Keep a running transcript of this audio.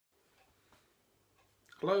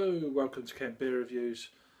Hello, welcome to Kent Beer Reviews.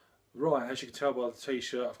 Right, as you can tell by the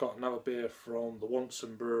t-shirt, I've got another beer from the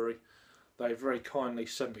Wantsum Brewery. They very kindly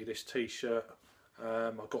sent me this t-shirt.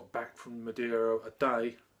 I got back from Madeira a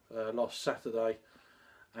day, last Saturday,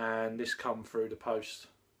 and this come through the post.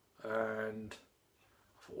 And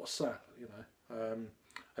I thought, what's that? You know,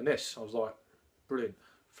 and this, I was like, brilliant.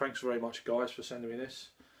 Thanks very much, guys, for sending me this.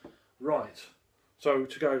 Right, so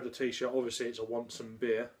to go over the t-shirt, obviously it's a Wantsum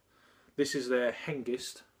beer. This is their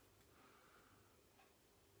Hengist.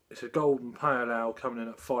 It's a golden pale ale coming in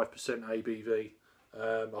at 5% ABV.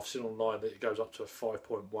 I've seen online that it goes up to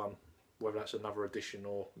 5.1, whether that's another edition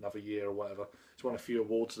or another year or whatever. It's won a few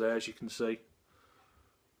awards there, as you can see,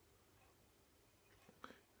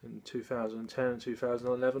 in 2010 and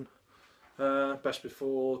 2011. Best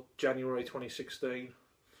before January 2016.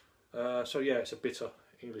 So yeah, it's a bitter,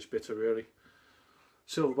 English bitter really.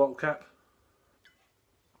 Silver bottle cap.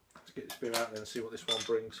 Let's get this beer out there and see what this one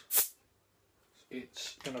brings.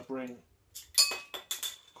 It's going to bring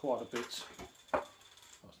quite a bit.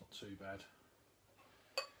 That's not too bad.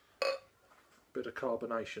 Bit of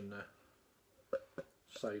carbonation there.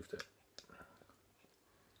 Saved it.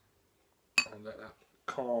 I'll let that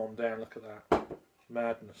calm down. Look at that.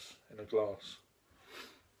 Madness in a glass.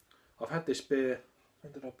 I've had this beer.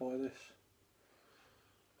 When did I buy this?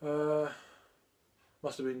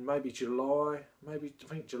 Must have been maybe July. Maybe, I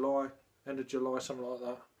think July. End of July, something like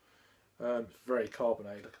that. Very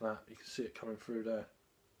carbonated, look at that, you can see it coming through there.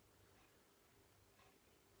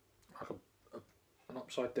 Like an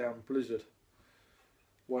upside down blizzard.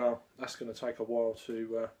 Well, that's going to take a while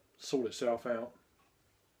to sort itself out.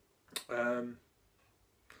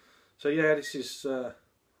 So yeah, this is a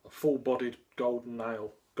full bodied golden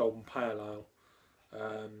ale, golden pale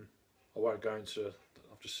ale. I won't go into,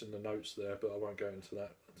 I've just seen the notes there, but I won't go into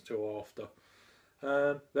that until after.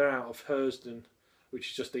 They're out of Hersden,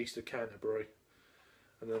 which is just east of Canterbury,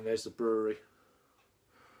 and then there's the brewery,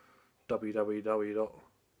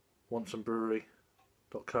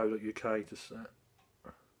 www.wantsumbrewery.co.uk. Just that.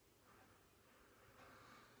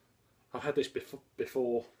 I've had this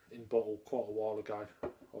before in bottle quite a while ago,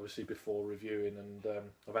 obviously before reviewing, and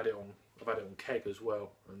I've had it on keg as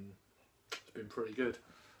well, and it's been pretty good.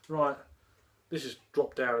 Right, this is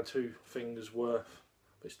dropped down to 2 fingers worth,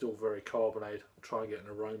 but it's still very carbonated. I'll try and get an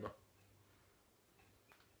aroma.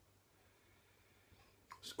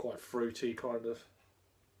 It's quite fruity, kind of.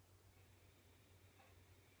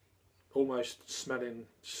 Almost smelling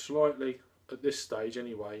slightly, at this stage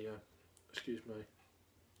anyway, excuse me.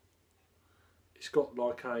 It's got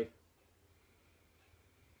like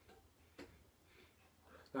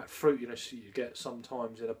that fruitiness that you get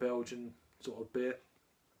sometimes in a Belgian sort of beer.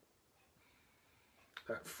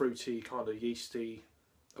 That fruity, kind of yeasty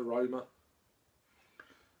aroma.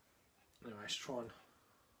 Anyway, let's try and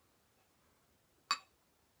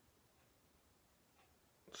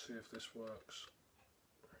see if this works.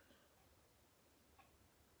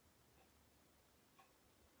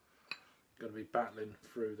 Going to be battling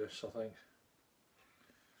through this, I think.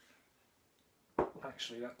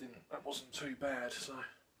 Actually, that wasn't too bad. So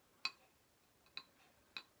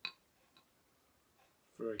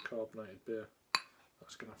very carbonated beer.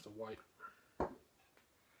 That's going to have to wait.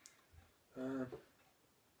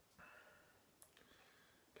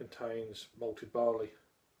 Contains malted barley.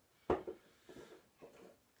 I'm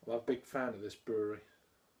a big fan of this brewery,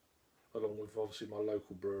 along with obviously my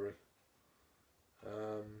local brewery.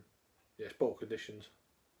 Yeah, it's bottle conditioned.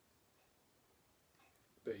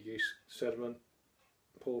 Bit of yeast sediment.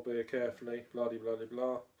 Pour beer carefully. Blah de blah de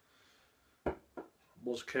blah.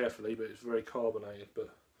 Was carefully, but it's very carbonated. But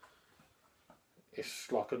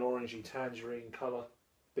it's like an orangey tangerine colour,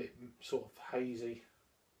 bit sort of hazy.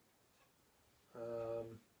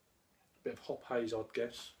 Bit of hop haze, I'd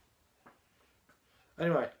guess.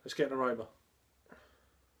 Anyway, let's get an aroma.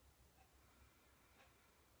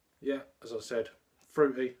 Yeah, as I said,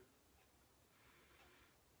 fruity.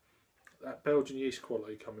 That Belgian yeast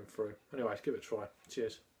quality coming through. Anyway, let's give it a try.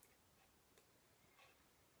 Cheers.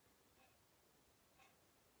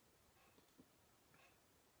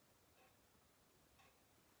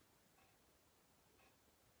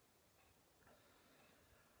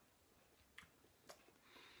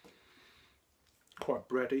 Quite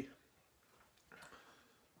bready.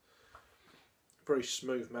 Very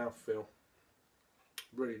smooth mouthfeel.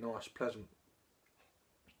 Really nice, pleasant.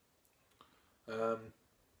 I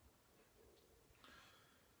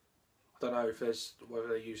don't know if whether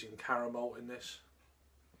they're using caramel in this.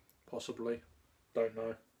 Possibly. Don't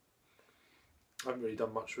know. I haven't really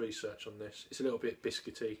done much research on this. It's a little bit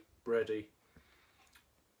biscuity, bready.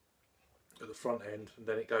 at the front end, and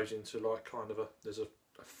then it goes into like kind of there's a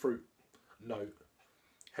fruit note,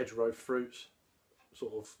 hedgerow fruits,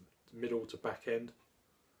 sort of middle to back end.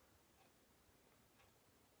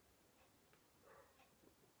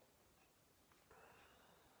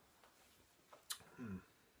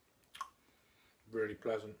 Really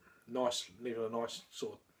pleasant, nice, leaving a nice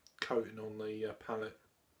sort of coating on the palate.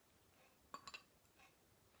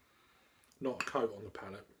 Not a coat on the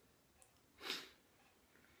palate.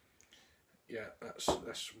 Yeah,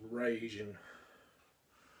 that's raging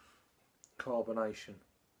carbonation.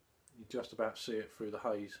 You just about see it through the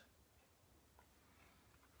haze.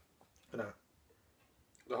 You know,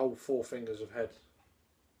 the whole 4 fingers of head.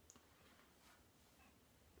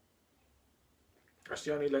 That's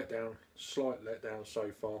the only letdown, slight letdown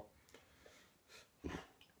so far.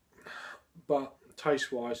 But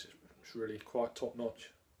taste wise, it's really quite top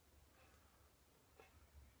notch.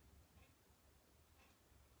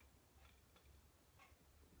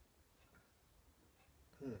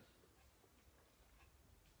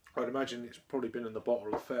 I'd imagine it's probably been in the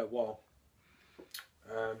bottle a fair while.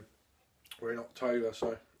 We're in October,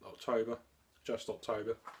 so October, just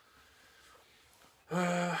October.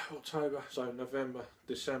 October, so November,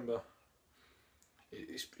 December.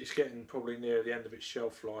 It's getting probably near the end of its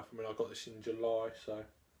shelf life. I mean, I got this in July, so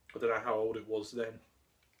I don't know how old it was then.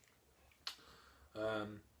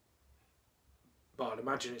 But I'd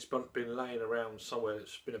imagine it's been laying around somewhere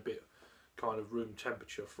that's been a bit kind of room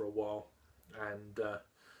temperature for a while, and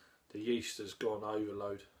the yeast has gone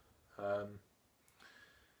overload.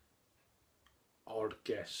 I'd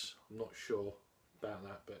guess, I'm not sure about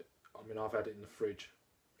that, but I mean, I've had it in the fridge,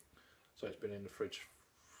 so it's been in the fridge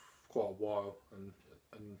for quite a while,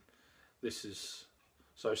 and this is,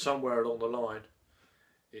 so somewhere along the line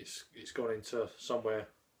it's gone into somewhere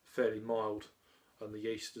fairly mild, and the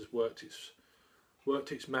yeast has worked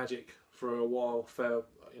its magic for a while, a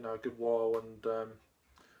good while, and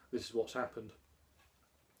this is what's happened.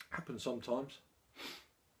 Happens sometimes.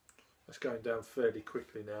 It's going down fairly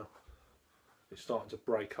quickly now. It's starting to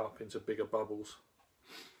break up into bigger bubbles,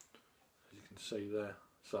 as you can see there.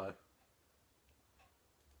 So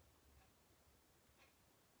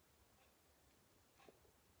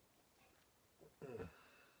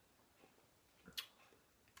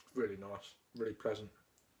really nice, really pleasant.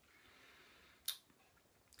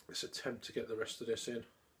 Let's attempt to get the rest of this in.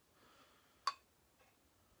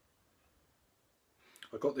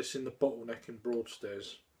 I got this in the Bottleneck in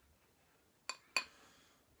Broadstairs,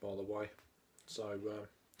 by the way. So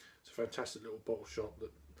it's a fantastic little bottle shop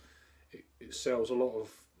that it sells a lot of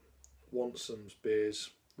Wantsum's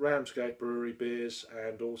beers, Ramsgate Brewery beers,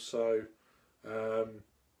 and also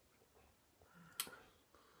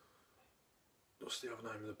what's the other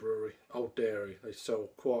name of the brewery? Old Dairy. They sell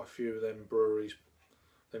quite a few of them breweries,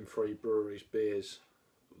 them 3 breweries beers.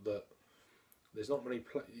 That there's not many.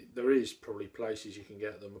 There is probably places you can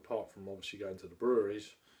get them apart from obviously going to the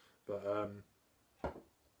breweries, but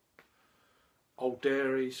Old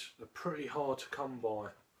Dairies are pretty hard to come by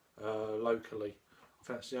locally. I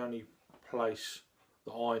think that's the only place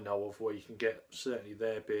that I know of where you can get certainly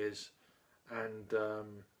their beers and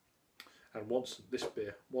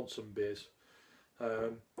Wantsum beers.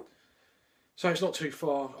 So it's not too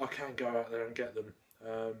far. I can go out there and get them.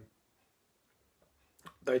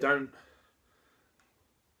 They don't.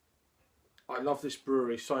 I love this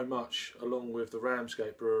brewery so much, along with the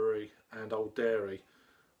Ramsgate Brewery and Old Dairy.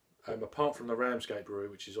 Apart from the Ramsgate Brewery,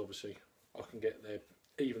 which is obviously I can get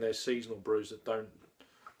even their seasonal brews that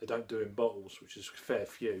they don't do in bottles, which is a fair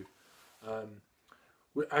few.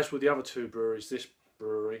 As with the other 2 breweries, this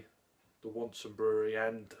brewery, the Wantsum Brewery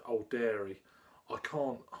and Old Dairy, I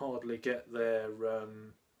can't hardly get their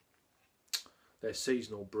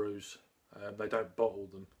seasonal brews. They don't bottle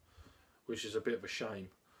them, which is a bit of a shame.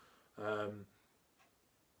 And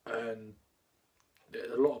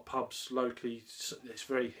a lot of pubs locally, it's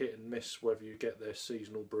very hit and miss whether you get their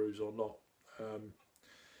seasonal brews or not.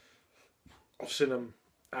 I've seen them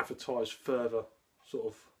advertised further, sort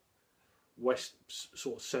of west,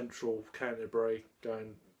 sort of central Canterbury,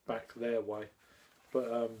 going back their way,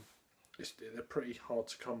 but they're pretty hard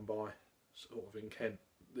to come by, sort of in Kent,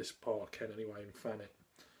 this part of Kent anyway, in Thanet.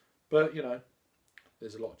 But you know,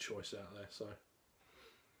 there's a lot of choice out there. So,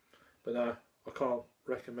 but no, I can't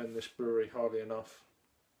recommend this brewery hardly enough.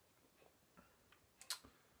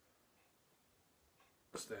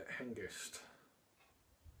 It's their Hengist.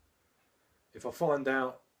 If I find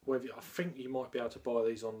out whether, I think you might be able to buy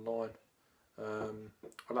these online.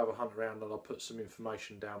 I'll have a hunt around and I'll put some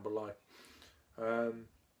information down below.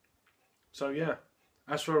 So yeah,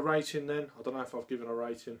 as for a rating then, I don't know if I've given a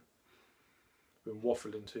rating. Been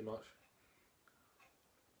waffling too much.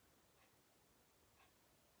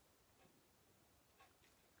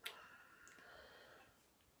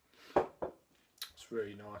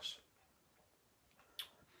 really nice.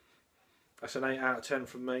 That's an 8 out of 10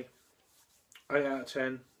 from me. 8 out of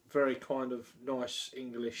 10. Very kind of nice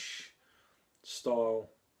English style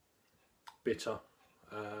bitter.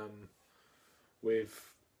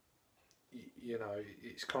 With, you know,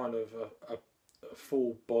 it's kind of a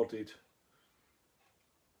full-bodied,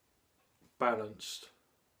 balanced.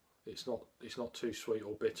 It's not too sweet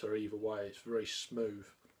or bitter either way. It's very smooth,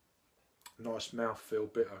 nice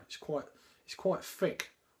mouthfeel bitter. It's quite thick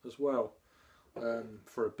as well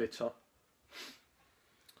for a bitter.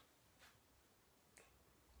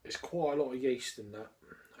 It's quite a lot of yeast in that.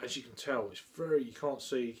 As you can tell, it's very, you can't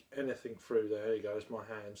see anything through there. There you go, it's my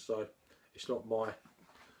hand, so it's not my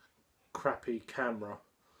crappy camera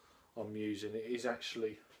I'm using. It is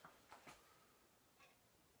actually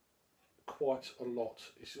quite a lot.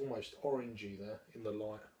 It's almost orangey there in the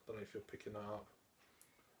light. I don't know if you're picking that up.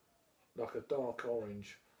 Like a dark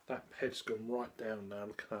orange. That head's gone right down now.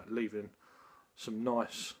 Look at that, leaving some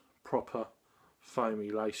nice proper foamy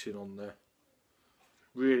lacing on there.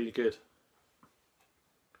 Really good.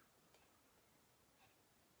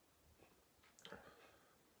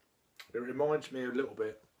 It reminds me a little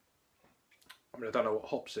bit, I mean, I don't know what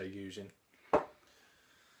hops they're using.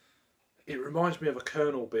 It reminds me of a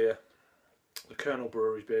Colonel beer, the Colonel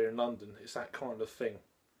Brewery's beer in London. It's that kind of thing.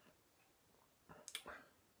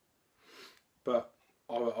 But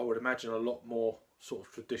I would imagine a lot more sort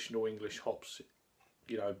of traditional English hops,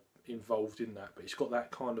 you know, involved in that. But it's got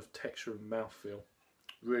that kind of texture and mouthfeel.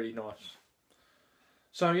 Really nice.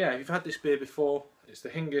 So yeah, if you've had this beer before, it's the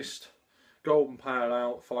Hengist Golden Pale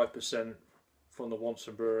Ale, 5% from the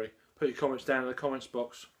Wantsum Brewery. Put your comments down in the comments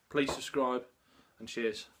box. Please subscribe and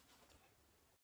cheers.